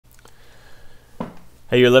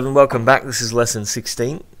Hey you 11, welcome back. This is lesson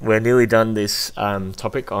 16. We're nearly done this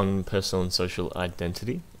topic on personal and social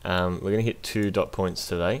identity. We're going to hit 2 dot points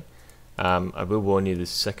today. I will warn you, this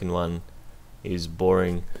second one is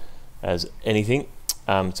boring as anything.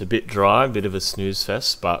 It's a bit dry, a bit of a snooze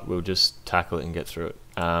fest, but we'll just tackle it and get through it.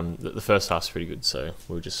 The first half's pretty good, so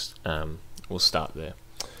we'll start there.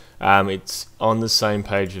 It's on the same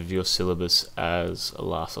page of your syllabus as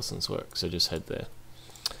last lesson's work, so just head there.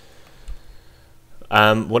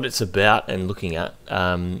 What it's about and looking at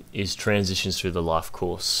is transitions through the life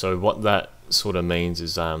course. So what that sort of means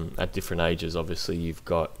is at different ages, obviously you've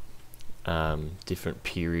got different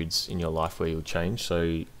periods in your life where you'll change.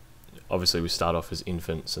 So obviously we start off as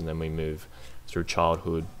infants and then we move through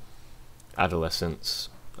childhood, adolescence,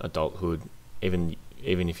 adulthood, even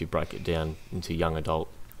if you break it down into young adult,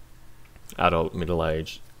 middle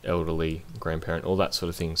age, elderly, grandparent, all that sort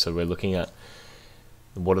of thing. So we're looking at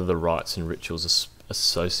what are the rites and rituals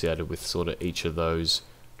associated with sort of each of those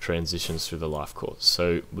transitions through the life course.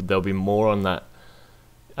 So there'll be more on that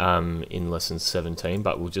in lesson 17,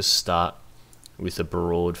 but we'll just start with a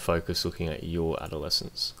broad focus looking at your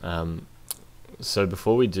adolescence. So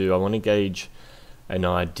before we do, I want to gauge an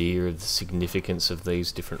idea of the significance of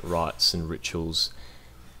these different rites and rituals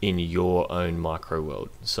in your own micro world.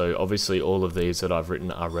 So obviously all of these that I've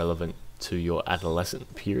written are relevant to your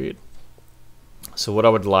adolescent period. So what I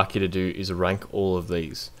would like you to do is rank all of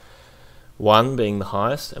these. 1 being the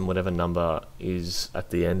highest and whatever number is at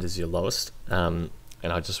the end is your lowest. And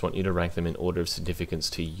I just want you to rank them in order of significance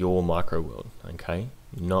to your micro world, okay?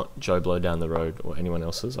 Not Joe Blow down the road or anyone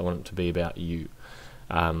else's. I want it to be about you.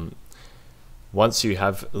 Once you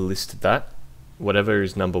have listed that, whatever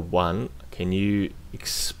is number 1, can you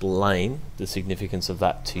explain the significance of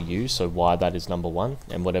that to you? So why that is number 1,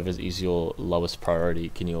 and whatever is your lowest priority,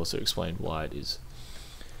 can you also explain why it is?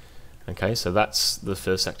 Okay, so that's the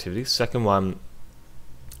first activity. Second one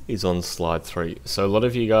is on slide 3. So a lot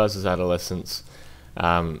of you guys as adolescents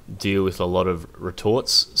deal with a lot of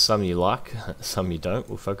retorts. Some you like, some you don't.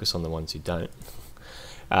 We'll focus on the ones you don't.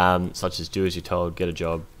 Such as do as you're told, get a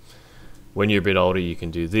job. When you're a bit older, you can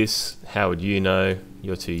do this. How would you know?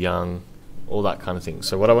 You're too young. All that kind of thing.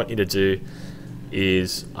 So what I want you to do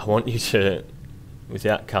is I want you to,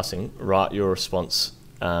 without cussing, write your response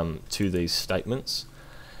to these statements.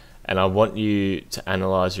 And I want you to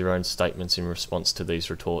analyze your own statements in response to these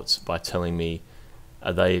retorts by telling me,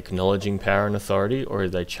 are they acknowledging power and authority or are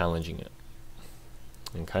they challenging it?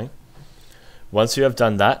 Okay. Once you have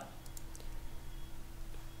done that,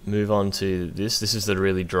 move on to this. This is the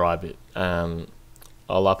really dry bit. I'll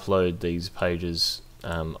upload these pages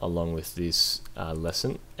along with this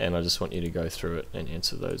lesson, and I just want you to go through it and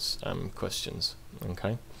answer those questions.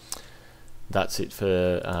 Okay, that's it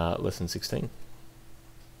for lesson 16.